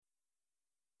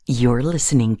You're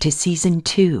listening to Season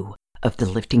 2 of the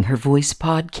Lifting Her Voice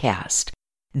podcast.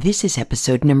 This is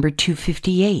episode number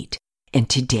 258, and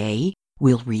today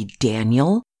we'll read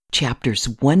Daniel chapters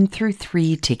 1 through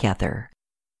 3 together.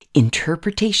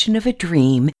 Interpretation of a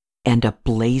dream and a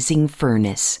blazing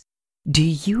furnace. Do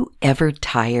you ever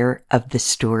tire of the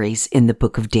stories in the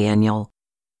book of Daniel?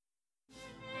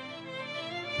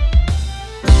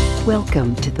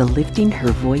 Welcome to the Lifting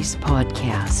Her Voice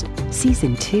podcast,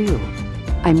 Season 2.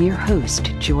 I'm your host,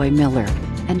 Joy Miller,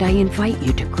 and I invite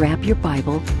you to grab your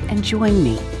Bible and join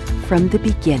me from the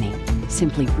beginning,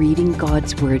 simply reading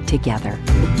God's Word together.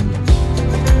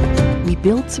 We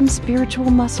built some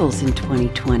spiritual muscles in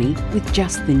 2020 with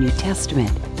just the New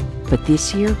Testament, but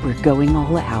this year we're going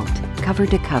all out, cover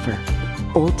to cover,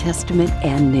 Old Testament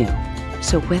and New.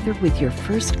 So whether with your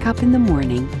first cup in the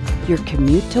morning, your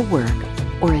commute to work,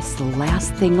 or as the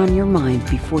last thing on your mind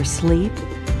before sleep,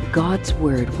 God's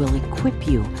Word will equip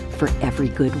you for every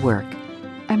good work.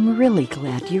 I'm really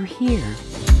glad you're here.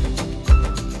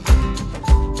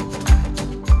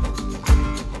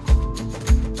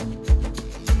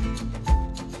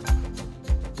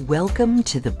 Welcome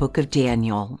to the book of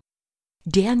Daniel.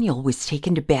 Daniel was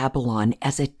taken to Babylon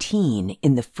as a teen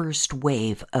in the first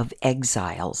wave of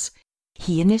exiles.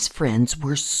 He and his friends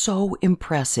were so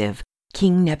impressive,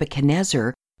 King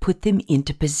Nebuchadnezzar put them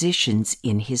into positions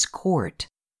in his court.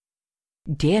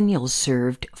 Daniel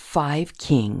served 5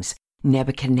 kings,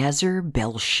 Nebuchadnezzar,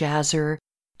 Belshazzar,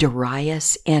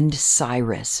 Darius, and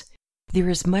Cyrus. There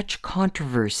is much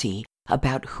controversy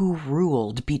about who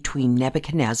ruled between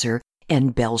Nebuchadnezzar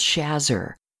and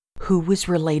Belshazzar, who was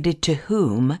related to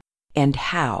whom and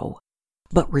how.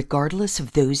 But regardless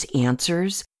of those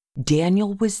answers,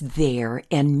 Daniel was there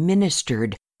and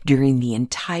ministered during the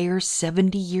entire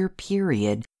 70-year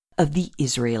period of the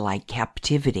Israelite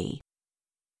captivity.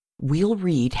 We'll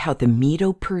read how the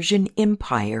Medo-Persian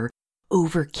Empire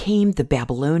overcame the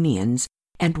Babylonians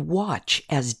and watch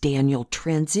as Daniel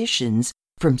transitions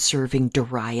from serving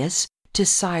Darius to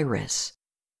Cyrus.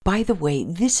 By the way,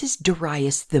 this is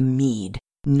Darius the Mede,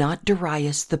 not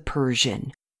Darius the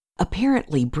Persian.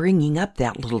 Apparently, bringing up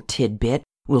that little tidbit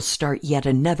will start yet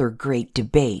another great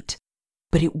debate.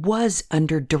 But it was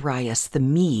under Darius the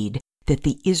Mede that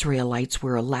the Israelites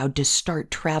were allowed to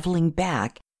start traveling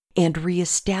back and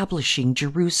reestablishing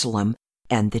Jerusalem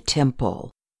and the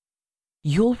temple.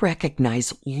 You'll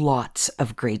recognize lots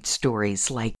of great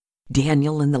stories like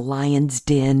Daniel in the lion's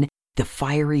den, the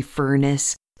fiery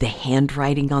furnace, the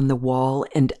handwriting on the wall,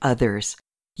 and others.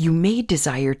 You may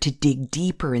desire to dig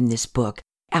deeper in this book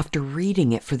after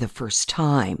reading it for the first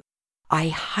time. I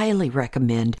highly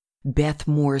recommend Beth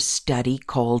Moore's study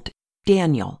called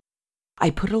Daniel. I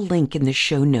put a link in the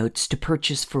show notes to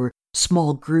purchase for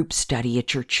small group study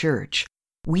at your church.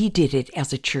 We did it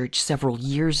as a church several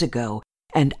years ago,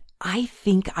 and I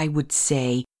think I would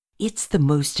say it's the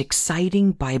most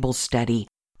exciting Bible study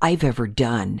I've ever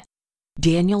done.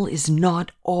 Daniel is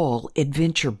not all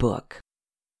adventure book.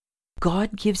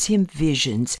 God gives him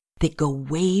visions that go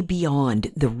way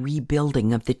beyond the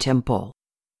rebuilding of the temple.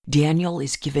 Daniel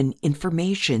is given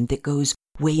information that goes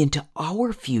way into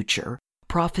our future,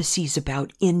 prophecies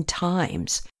about end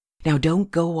times. Now don't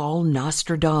go all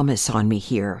Nostradamus on me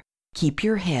here. Keep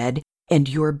your head and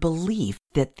your belief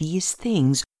that these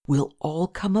things will all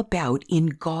come about in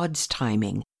God's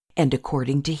timing and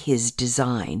according to His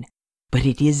design. But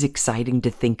it is exciting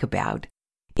to think about.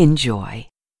 Enjoy.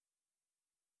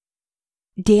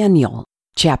 Daniel,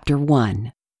 chapter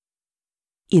 1.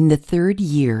 In the 3rd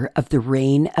year of the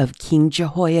reign of King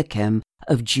Jehoiakim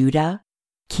of Judah,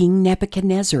 King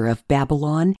Nebuchadnezzar of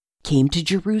Babylon came to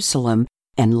Jerusalem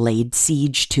and laid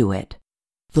siege to it.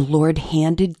 The Lord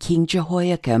handed King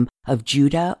Jehoiakim of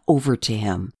Judah over to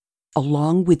him,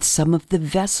 along with some of the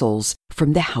vessels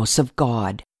from the house of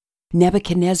God.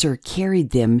 Nebuchadnezzar carried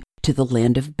them to the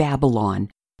land of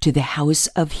Babylon, to the house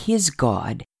of his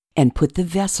God, and put the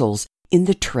vessels in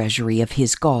the treasury of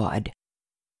his God.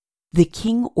 The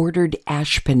king ordered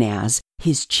Ashpenaz,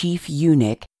 his chief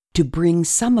eunuch, to bring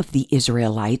some of the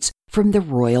Israelites from the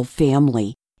royal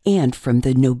family and from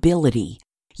the nobility,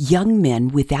 young men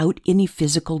without any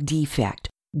physical defect,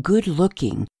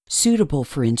 good-looking, suitable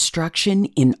for instruction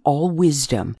in all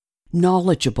wisdom,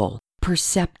 knowledgeable,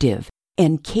 perceptive,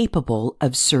 and capable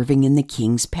of serving in the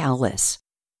king's palace.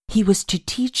 He was to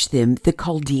teach them the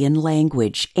Chaldean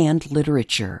language and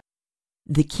literature.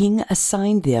 The king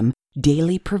assigned them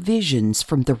daily provisions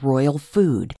from the royal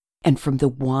food and from the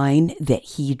wine that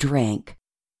he drank.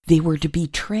 They were to be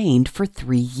trained for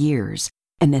 3 years,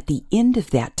 and at the end of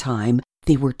that time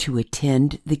they were to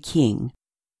attend the king.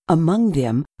 Among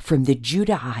them, from the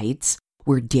Judahites,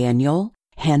 were Daniel,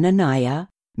 Hananiah,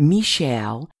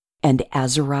 Mishael, and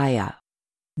Azariah.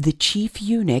 The chief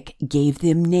eunuch gave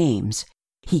them names.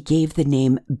 He gave the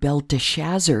name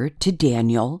Belteshazzar to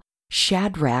Daniel,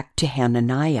 Shadrach to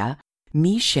Hananiah,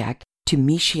 Meshach to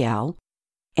Mishael,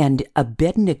 and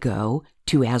Abednego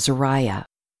to Azariah.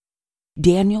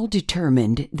 Daniel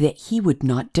determined that he would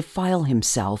not defile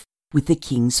himself with the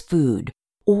king's food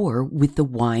or with the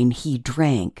wine he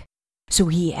drank. So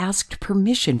he asked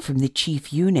permission from the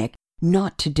chief eunuch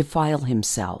not to defile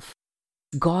himself.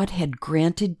 God had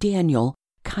granted Daniel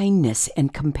kindness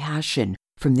and compassion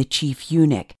from the chief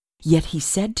eunuch, yet he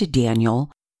said to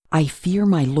Daniel, "I fear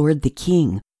my lord the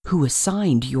king, who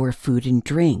assigned your food and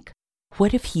drink.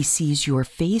 What if he sees your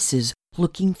faces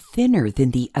looking thinner than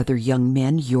the other young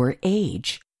men your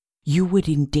age? You would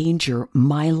endanger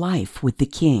my life with the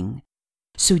king."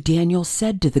 So Daniel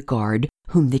said to the guard,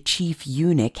 whom the chief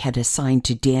eunuch had assigned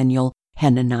to Daniel,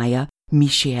 Hananiah,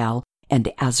 Mishael, and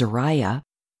Azariah,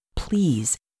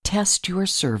 "Please test your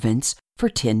servants for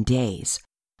 10 days.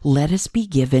 Let us be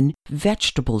given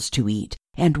vegetables to eat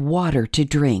and water to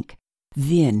drink.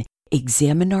 Then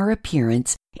examine our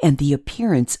appearance and the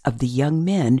appearance of the young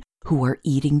men who are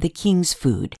eating the king's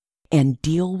food, and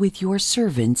deal with your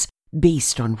servants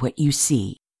based on what you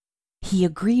see." He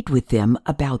agreed with them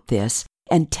about this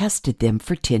and tested them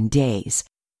for 10 days.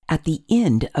 At the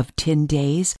end of 10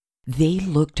 days, they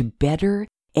looked better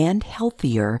and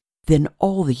healthier than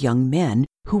all the young men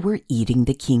who were eating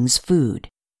the king's food.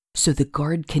 So the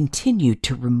guard continued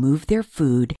to remove their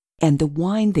food and the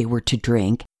wine they were to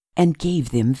drink and gave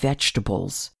them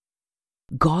vegetables.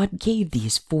 God gave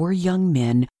these 4 young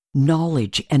men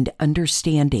knowledge and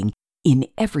understanding in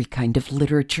every kind of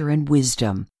literature and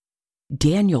wisdom.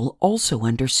 Daniel also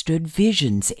understood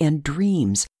visions and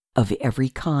dreams of every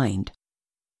kind.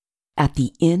 At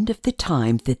the end of the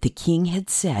time that the king had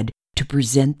said to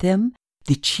present them,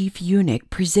 the chief eunuch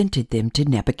presented them to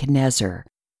Nebuchadnezzar.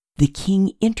 The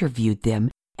king interviewed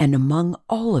them, and among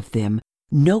all of them,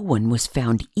 no one was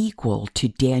found equal to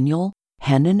Daniel,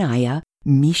 Hananiah,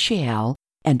 Mishael,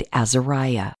 and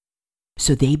Azariah.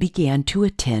 So they began to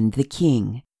attend the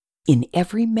king. In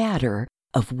every matter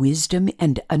of wisdom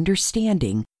and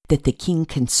understanding that the king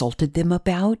consulted them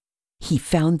about, he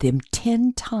found them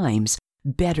 10 times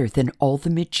better than all the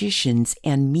magicians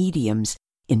and mediums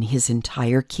in his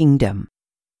entire kingdom.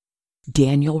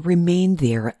 Daniel remained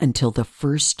there until the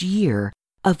first year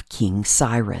of King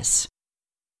Cyrus.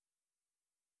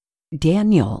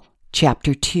 Daniel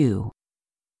chapter 2.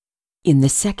 In the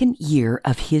 2nd year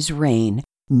of his reign,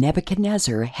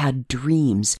 Nebuchadnezzar had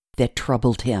dreams that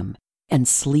troubled him, and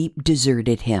sleep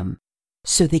deserted him.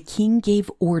 So the king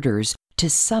gave orders to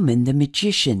summon the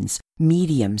magicians,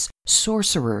 mediums,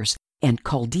 sorcerers, and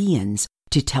Chaldeans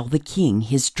to tell the king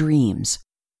his dreams.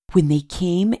 When they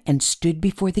came and stood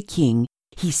before the king,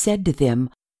 he said to them,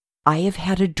 "I have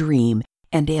had a dream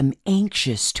and am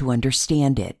anxious to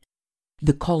understand it."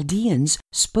 The Chaldeans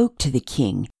spoke to the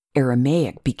king.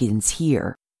 Aramaic begins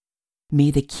here.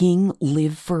 "May the king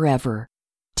live forever.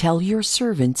 Tell your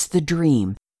servants the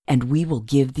dream, and we will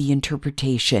give the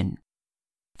interpretation."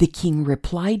 The king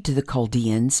replied to the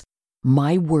Chaldeans,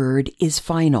 "My word is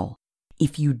final.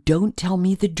 If you don't tell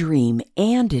me the dream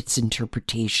and its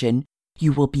interpretation,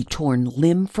 you will be torn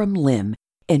limb from limb,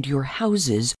 and your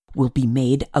houses will be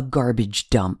made a garbage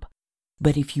dump.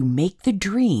 But if you make the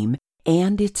dream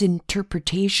and its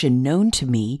interpretation known to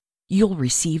me, you'll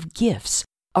receive gifts,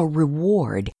 a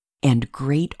reward, and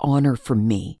great honor from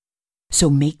me. So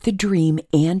make the dream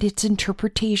and its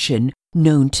interpretation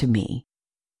known to me."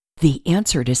 They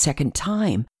answered a second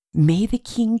time, "May the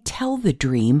king tell the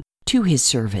dream to his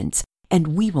servants,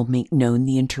 and we will make known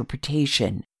the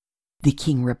interpretation." The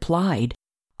king replied,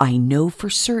 "I know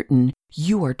for certain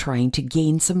you are trying to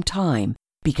gain some time,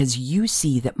 because you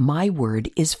see that my word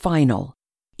is final.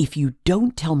 If you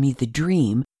don't tell me the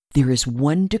dream, there is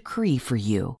one decree for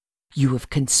you. You have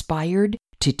conspired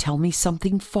to tell me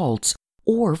something false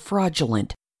or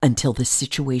fraudulent until the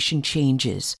situation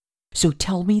changes. So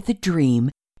tell me the dream,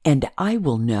 and I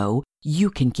will know you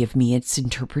can give me its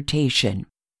interpretation."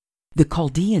 The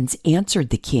Chaldeans answered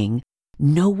the king,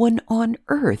 "No one on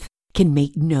earth can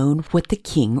make known what the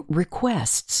king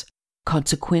requests.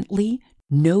 Consequently,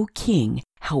 no king,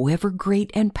 however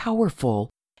great and powerful,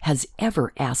 has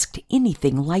ever asked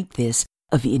anything like this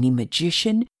of any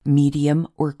magician, medium,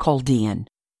 or Chaldean.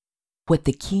 What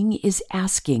the king is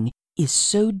asking is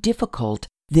so difficult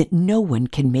that no one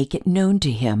can make it known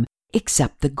to him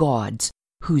except the gods,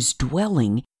 whose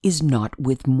dwelling is not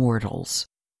with mortals."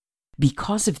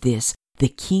 Because of this, the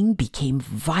king became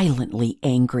violently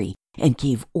angry and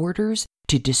gave orders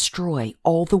to destroy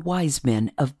all the wise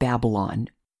men of Babylon.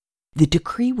 the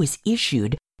decree was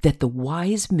issued that the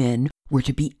wise men were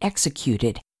to be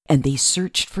executed, and they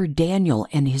searched for Daniel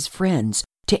and his friends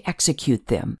to execute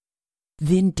them.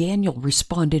 Then Daniel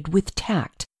responded with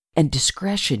tact and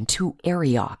discretion to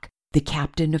Arioch, the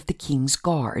captain of the king's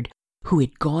guard, who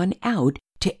had gone out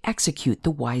to execute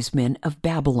the wise men of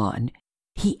Babylon.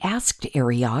 He asked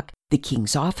Arioch, the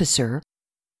king's officer,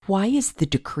 "Why is the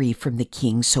decree from the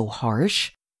king so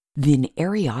harsh?" Then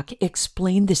Arioch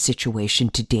explained the situation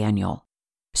to Daniel.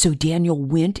 So Daniel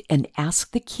went and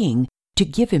asked the king to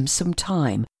give him some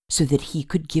time so that he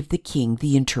could give the king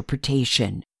the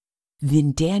interpretation.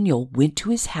 Then Daniel went to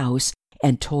his house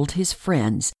and told his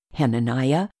friends,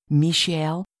 Hananiah,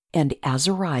 Mishael, and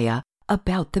Azariah,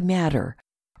 about the matter,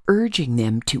 urging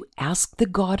them to ask the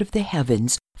God of the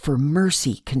heavens for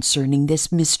mercy concerning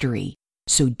this mystery,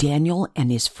 so Daniel and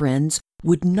his friends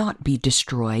would not be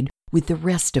destroyed with the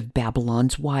rest of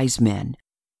Babylon's wise men.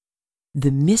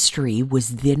 The mystery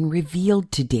was then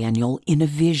revealed to Daniel in a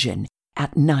vision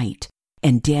at night,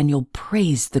 and Daniel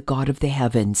praised the God of the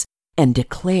heavens and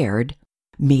declared,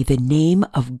 "May the name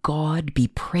of God be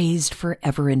praised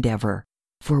forever and ever,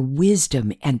 for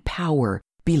wisdom and power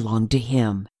belong to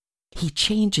him. He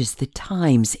changes the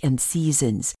times and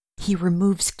seasons. He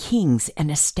removes kings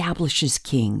and establishes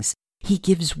kings. He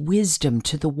gives wisdom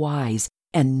to the wise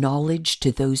and knowledge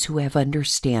to those who have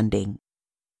understanding.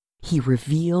 He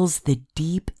reveals the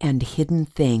deep and hidden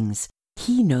things.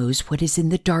 He knows what is in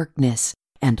the darkness,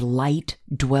 and light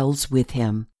dwells with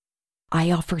him.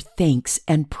 I offer thanks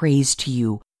and praise to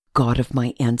you, God of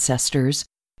my ancestors,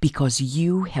 because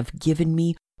you have given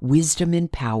me wisdom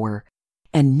and power,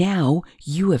 and now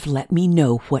you have let me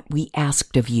know what we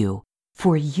asked of you,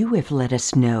 for you have let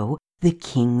us know the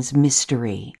king's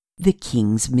mystery, the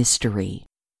king's mystery."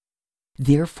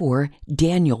 Therefore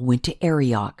Daniel went to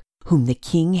Arioch, whom the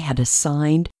king had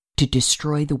assigned to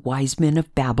destroy the wise men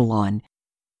of Babylon.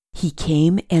 He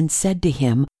came and said to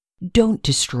him, "Don't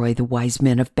destroy the wise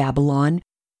men of Babylon.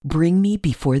 Bring me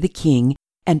before the king,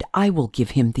 and I will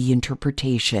give him the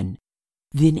interpretation."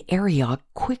 Then Arioch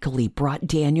quickly brought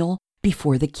Daniel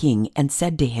before the king and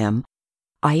said to him,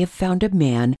 "I have found a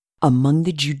man among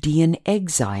the Judean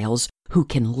exiles who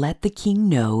can let the king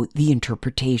know the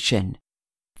interpretation."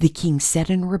 The king said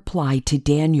in reply to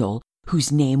Daniel,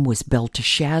 whose name was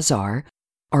Belteshazzar,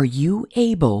 "Are you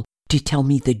able to tell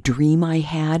me the dream I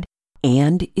had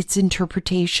and its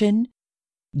interpretation?"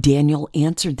 Daniel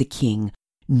answered the king,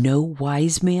 "No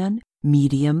wise man,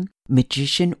 medium,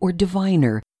 magician, or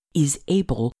diviner is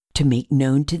able to make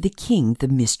known to the king the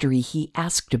mystery he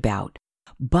asked about.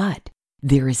 But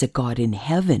there is a God in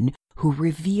heaven who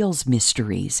reveals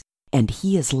mysteries, and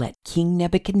he has let King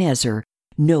Nebuchadnezzar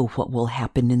know what will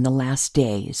happen in the last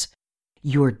days.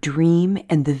 Your dream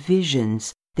and the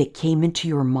visions that came into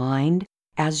your mind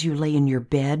as you lay in your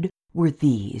bed were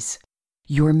these.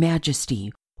 Your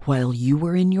Majesty, while you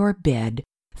were in your bed,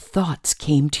 thoughts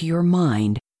came to your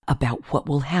mind about what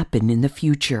will happen in the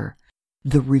future.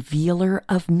 The revealer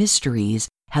of mysteries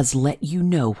has let you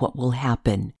know what will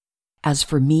happen. As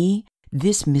for me,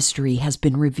 this mystery has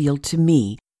been revealed to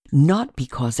me, not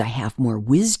because I have more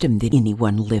wisdom than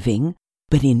anyone living,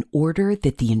 but in order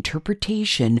that the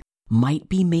interpretation might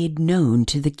be made known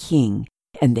to the king,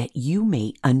 and that you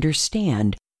may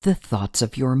understand the thoughts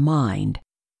of your mind.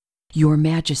 Your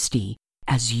Majesty,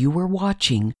 as you were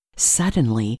watching,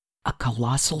 suddenly a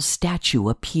colossal statue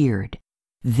appeared.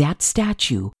 That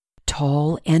statue,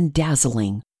 tall and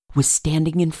dazzling, was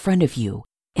standing in front of you,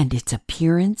 and its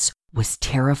appearance was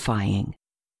terrifying.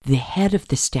 The head of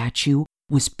the statue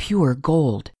was pure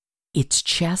gold. Its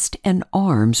chest and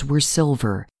arms were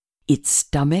silver. Its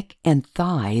stomach and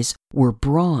thighs were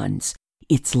bronze.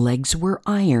 Its legs were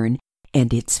iron,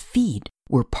 and its feet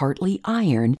were partly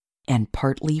iron and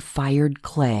partly fired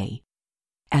clay.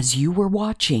 As you were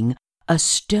watching, a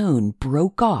stone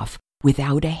broke off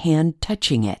without a hand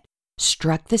touching it,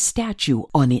 struck the statue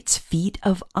on its feet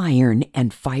of iron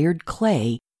and fired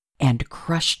clay, and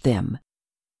crushed them.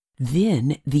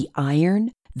 Then the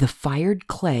iron, the fired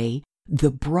clay,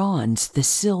 the bronze, the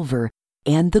silver,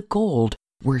 and the gold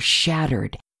were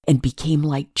shattered and became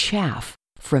like chaff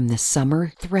from the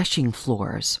summer threshing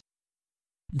floors.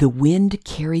 The wind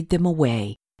carried them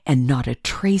away, and not a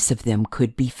trace of them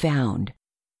could be found.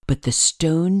 But the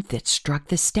stone that struck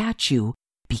the statue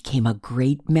became a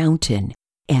great mountain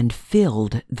and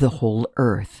filled the whole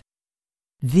earth.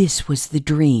 This was the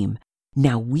dream.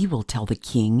 Now we will tell the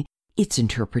king its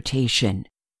interpretation.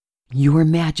 Your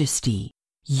Majesty,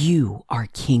 you are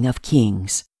King of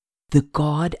Kings. The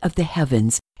God of the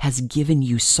heavens has given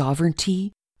you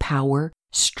sovereignty, power,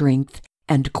 strength,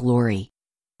 and glory.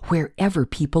 Wherever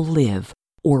people live,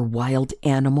 or wild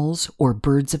animals or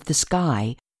birds of the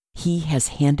sky, he has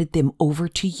handed them over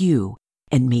to you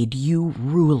and made you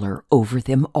ruler over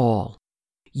them all.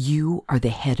 You are the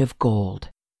head of gold.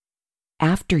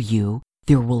 After you,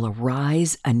 there will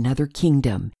arise another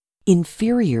kingdom,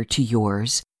 inferior to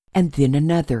yours, and then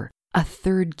another, a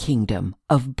third kingdom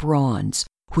of bronze,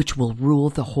 which will rule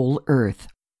the whole earth.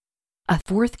 A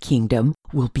fourth kingdom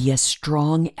will be as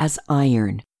strong as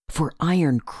iron, for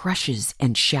iron crushes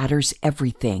and shatters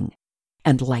everything,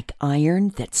 and like iron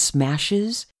that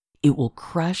smashes, it will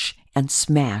crush and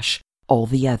smash all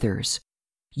the others.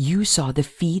 You saw the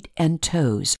feet and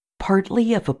toes,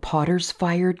 partly of a potter's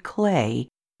fired clay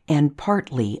and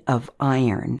partly of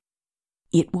iron.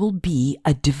 It will be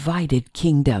a divided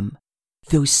kingdom,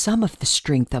 though some of the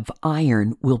strength of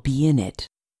iron will be in it.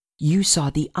 You saw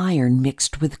the iron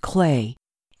mixed with clay,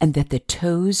 and that the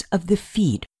toes of the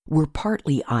feet were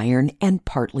partly iron and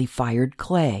partly fired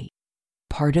clay.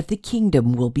 Part of the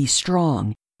kingdom will be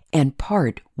strong, and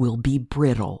part will be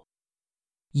brittle.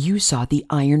 You saw the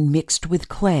iron mixed with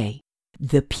clay.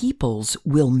 The peoples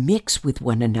will mix with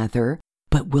one another,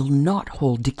 but will not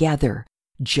hold together,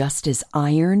 just as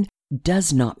iron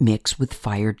does not mix with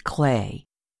fired clay.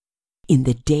 In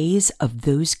the days of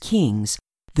those kings,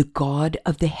 the God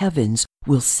of the heavens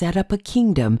will set up a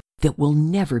kingdom that will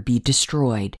never be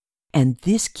destroyed, and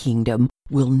this kingdom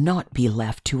will not be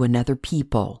left to another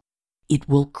people. It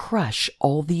will crush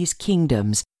all these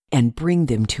kingdoms and bring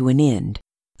them to an end,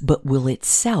 but will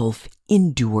itself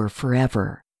endure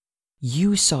forever.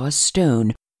 You saw a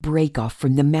stone break off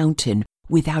from the mountain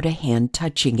without a hand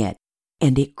touching it,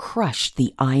 and it crushed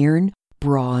the iron,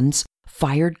 bronze,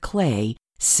 fired clay,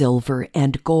 silver,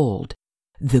 and gold.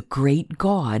 The great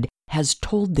God has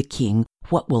told the king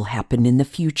what will happen in the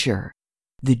future.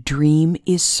 The dream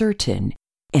is certain,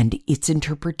 and its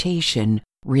interpretation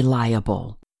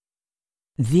reliable.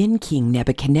 Then King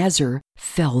Nebuchadnezzar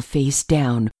fell face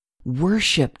down,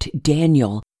 worshipped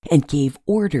Daniel, and gave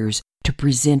orders to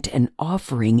present an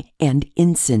offering and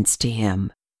incense to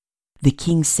him. The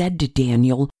king said to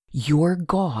Daniel, "Your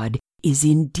God is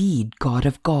indeed God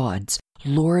of gods,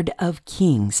 Lord of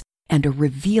kings, and a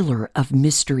revealer of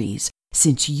mysteries,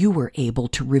 since you were able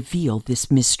to reveal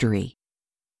this mystery."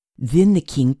 Then the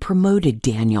king promoted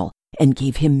Daniel and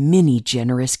gave him many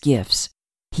generous gifts.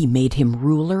 He made him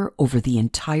ruler over the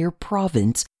entire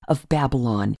province of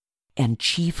Babylon and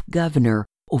chief governor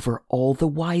over all the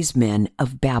wise men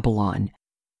of Babylon.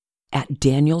 At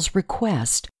Daniel's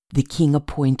request, the king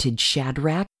appointed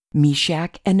Shadrach,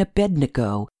 Meshach, and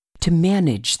Abednego to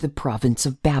manage the province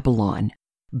of Babylon,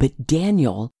 but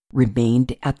Daniel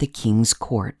remained at the king's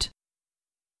court.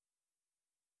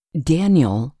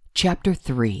 Daniel chapter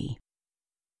 3.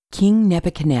 King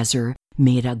Nebuchadnezzar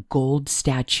made a gold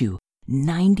statue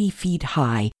 90 feet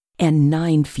high and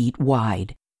 9 feet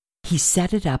wide. He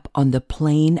set it up on the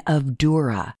plain of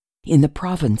Dura in the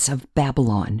province of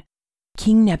Babylon.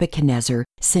 King Nebuchadnezzar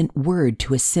sent word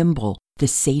to assemble the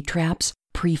satraps,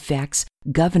 prefects,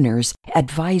 governors,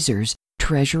 advisors,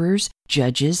 treasurers,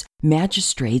 judges,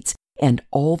 magistrates, and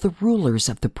all the rulers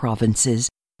of the provinces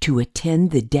to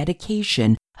attend the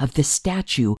dedication of the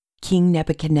statue King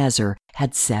Nebuchadnezzar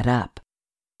had set up.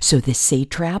 So the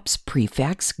satraps,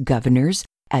 prefects, governors,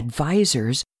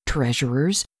 advisors,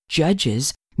 treasurers,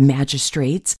 judges,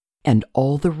 magistrates, and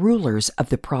all the rulers of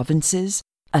the provinces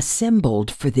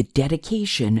assembled for the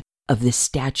dedication of the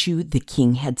statue the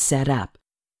king had set up.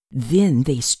 Then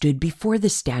they stood before the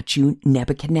statue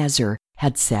Nebuchadnezzar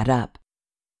had set up.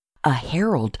 A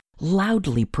herald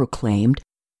loudly proclaimed,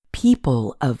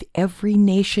 "People of every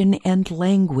nation and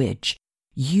language,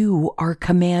 you are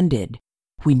commanded,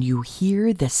 when you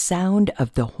hear the sound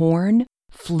of the horn,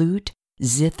 flute,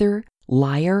 zither,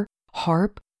 lyre,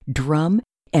 harp, drum,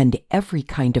 and every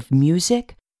kind of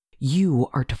music, you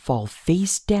are to fall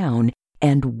face down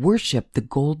and worship the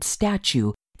gold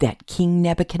statue that King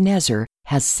Nebuchadnezzar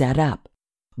has set up.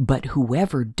 But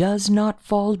whoever does not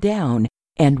fall down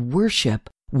and worship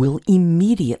will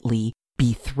immediately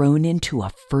be thrown into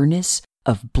a furnace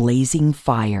of blazing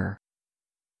fire."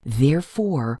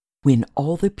 Therefore, when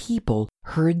all the people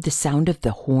heard the sound of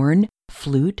the horn,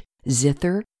 flute,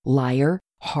 zither, lyre,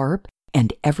 harp,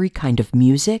 and every kind of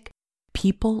music,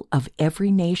 people of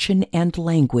every nation and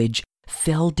language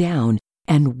fell down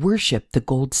and worshipped the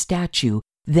gold statue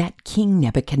that King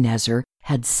Nebuchadnezzar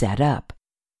had set up.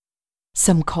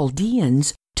 Some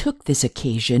Chaldeans took this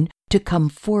occasion to come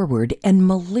forward and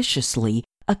maliciously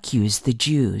accuse the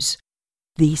Jews.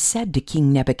 They said to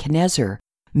King Nebuchadnezzar,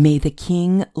 "May the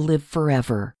king live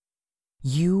forever.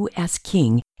 You as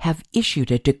king have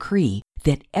issued a decree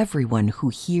that everyone who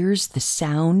hears the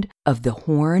sound of the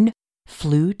horn,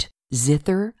 flute,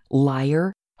 zither,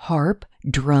 lyre, harp,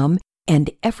 drum, and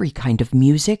every kind of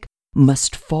music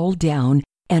must fall down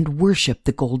and worship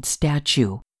the gold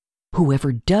statue.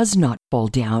 Whoever does not fall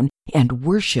down and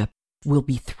worship will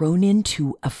be thrown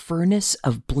into a furnace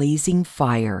of blazing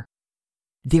fire.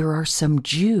 There are some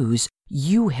Jews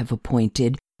you have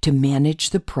appointed to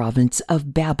manage the province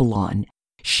of Babylon,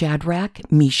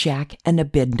 Shadrach, Meshach, and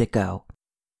Abednego.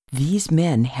 These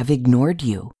men have ignored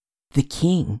you, the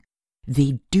king.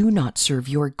 They do not serve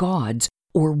your gods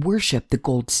or worship the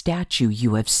gold statue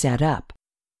you have set up.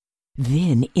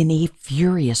 Then, in a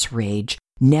furious rage,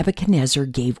 Nebuchadnezzar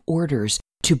gave orders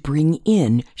to bring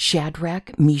in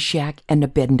Shadrach, Meshach, and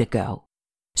Abednego.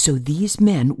 So these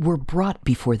men were brought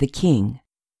before the king.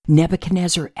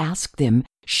 Nebuchadnezzar asked them,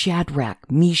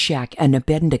 Shadrach, Meshach, and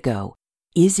Abednego,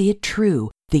 "Is it true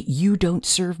that you don't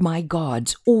serve my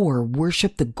gods or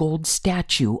worship the gold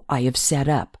statue I have set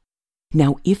up?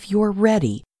 Now if you're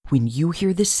ready, when you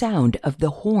hear the sound of the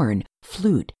horn,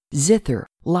 flute, zither,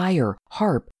 lyre,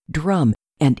 harp, drum,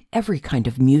 and every kind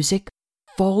of music,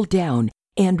 fall down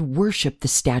and worship the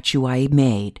statue I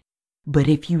made. But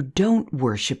if you don't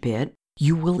worship it,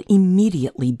 you will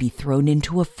immediately be thrown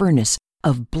into a furnace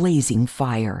of blazing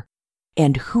fire.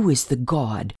 And who is the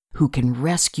God who can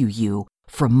rescue you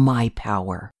from my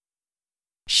power?"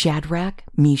 Shadrach,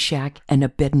 Meshach, and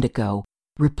Abednego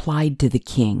replied to the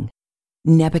king,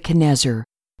 "Nebuchadnezzar,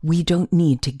 we don't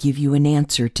need to give you an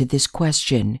answer to this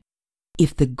question.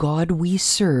 If the God we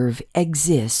serve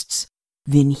exists,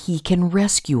 then he can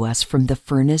rescue us from the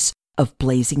furnace of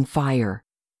blazing fire,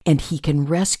 and he can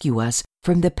rescue us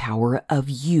from the power of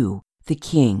you, the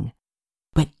king.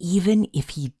 But even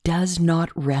if he does not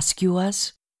rescue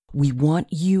us, we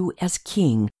want you as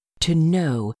king to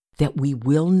know that we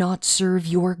will not serve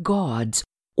your gods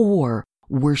or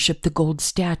worship the gold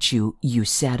statue you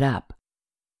set up."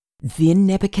 Then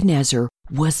Nebuchadnezzar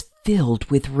was filled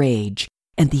with rage,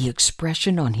 and the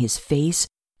expression on his face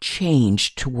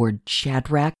changed toward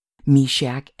Shadrach,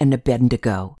 Meshach, and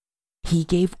Abednego. He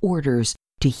gave orders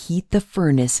to heat the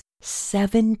furnace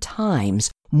 7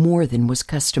 times more than was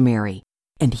customary,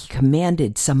 and he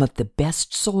commanded some of the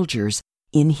best soldiers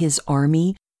in his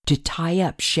army to tie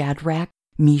up Shadrach,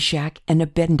 Meshach, and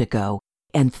Abednego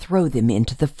and throw them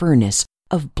into the furnace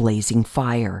of blazing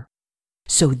fire.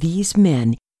 So these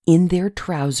men, in their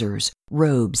trousers,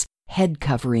 robes, head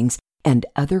coverings, and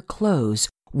other clothes,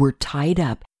 were tied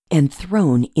up and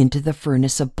thrown into the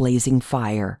furnace of blazing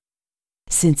fire.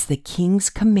 Since the king's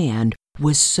command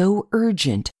was so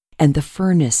urgent and the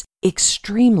furnace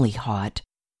extremely hot,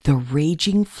 the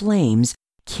raging flames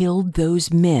killed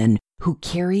those men who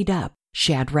carried up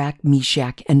Shadrach,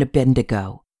 Meshach, and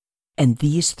Abednego. And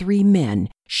these 3 men,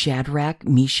 Shadrach,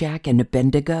 Meshach, and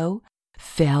Abednego,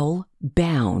 fell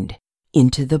bound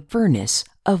into the furnace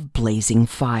of blazing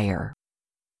fire.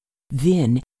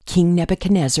 Then King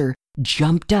Nebuchadnezzar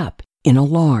jumped up in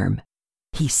alarm.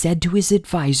 He said to his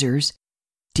advisers,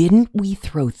 "Didn't we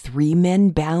throw 3 men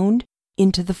bound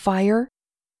into the fire?"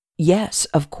 "Yes,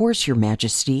 of course, Your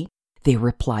Majesty," they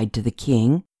replied to the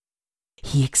king.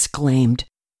 He exclaimed,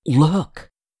 "Look,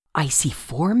 I see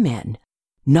 4 men,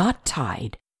 not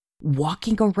tied,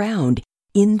 walking around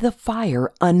in the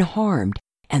fire unharmed,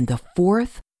 and the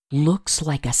 4th looks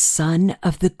like a son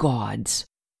of the gods."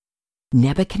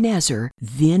 Nebuchadnezzar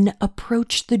then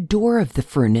approached the door of the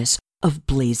furnace of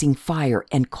blazing fire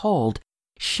and called,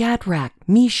 "Shadrach,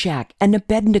 Meshach, and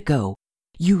Abednego,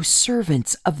 you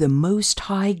servants of the Most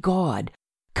High God,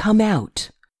 come out."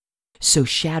 So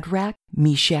Shadrach,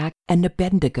 Meshach, and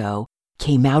Abednego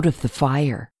came out of the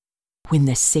fire. When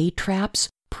the satraps,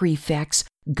 prefects,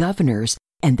 governors,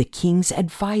 and the king's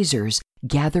advisers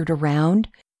gathered around,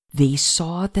 they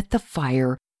saw that the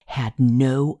fire had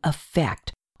no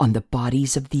effect on the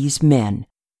bodies of these men.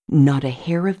 Not a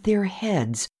hair of their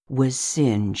heads was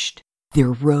singed.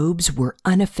 Their robes were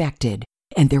unaffected,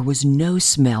 and there was no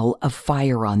smell of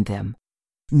fire on them.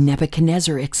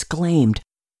 Nebuchadnezzar exclaimed,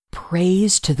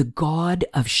 "Praise to the God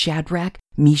of Shadrach,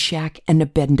 Meshach, and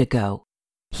Abednego.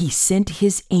 He sent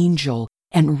his angel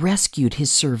and rescued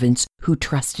his servants who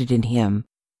trusted in him.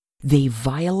 They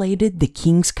violated the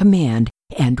king's command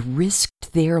and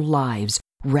risked their lives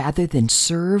rather than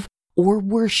serve or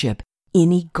worship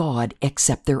any god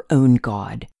except their own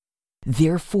God.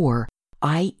 Therefore,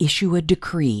 I issue a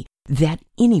decree that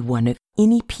anyone of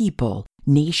any people,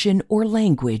 nation, or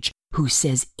language who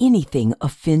says anything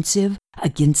offensive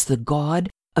against the God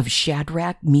of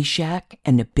Shadrach, Meshach,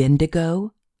 and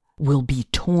Abednego will be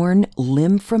torn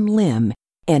limb from limb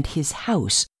and his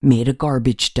house made a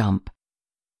garbage dump.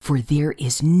 For there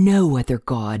is no other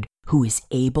God who is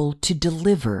able to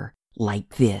deliver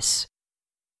like this."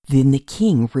 Then the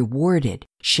king rewarded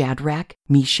Shadrach,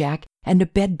 Meshach, and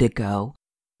Abednego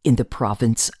in the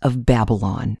province of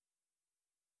Babylon.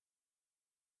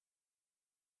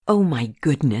 Oh my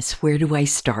goodness, where do I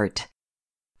start?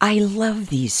 I love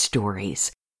these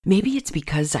stories. Maybe it's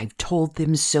because I've told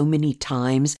them so many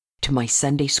times to my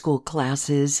Sunday school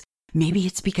classes. Maybe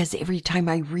it's because every time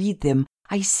I read them,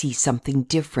 I see something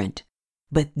different.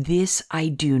 But this I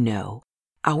do know.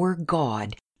 Our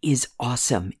God is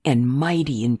awesome and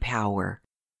mighty in power.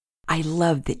 I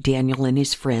love that Daniel and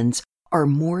his friends are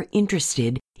more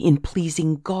interested in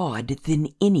pleasing God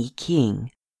than any king.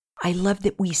 I love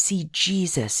that we see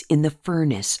Jesus in the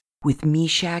furnace with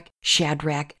Meshach,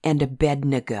 Shadrach, and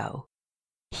Abednego.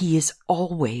 He is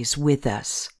always with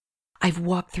us. I've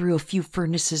walked through a few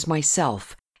furnaces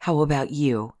myself. How about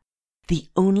you? The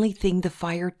only thing the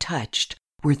fire touched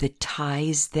were the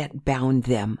ties that bound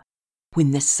them.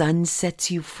 When the sun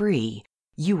sets you free,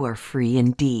 you are free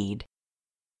indeed.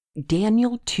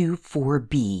 Daniel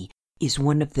 2:4b is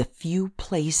one of the few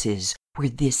places where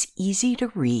this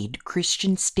easy-to-read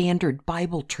Christian Standard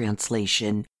Bible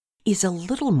translation is a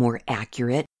little more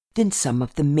accurate than some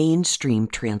of the mainstream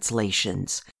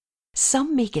translations.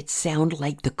 Some make it sound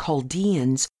like the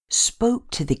Chaldeans spoke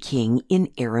to the king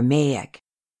in Aramaic.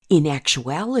 In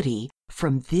actuality,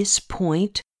 from this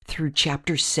point through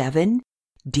chapter 7,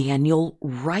 Daniel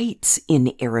writes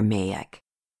in Aramaic.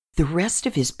 The rest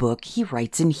of his book he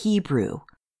writes in Hebrew.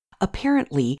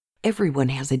 Apparently, everyone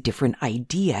has a different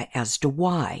idea as to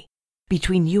why.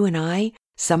 Between you and I,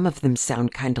 some of them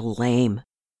sound kind of lame.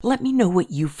 Let me know what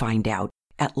you find out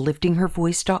at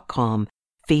liftinghervoice.com,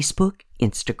 Facebook,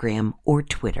 Instagram, or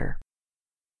Twitter.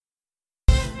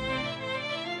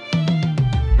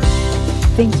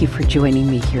 Thank you for joining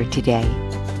me here today.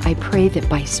 I pray that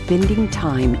by spending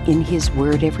time in His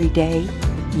Word every day,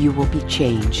 you will be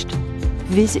changed.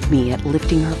 Visit me at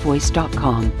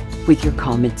liftinghervoice.com with your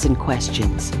comments and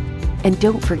questions. And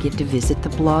don't forget to visit the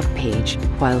blog page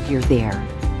while you're there.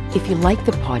 If you like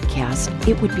the podcast,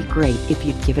 it would be great if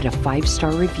you'd give it a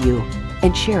 5-star review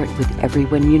and share it with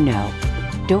everyone you know.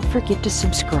 Don't forget to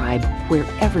subscribe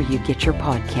wherever you get your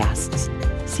podcasts.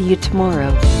 See you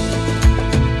tomorrow.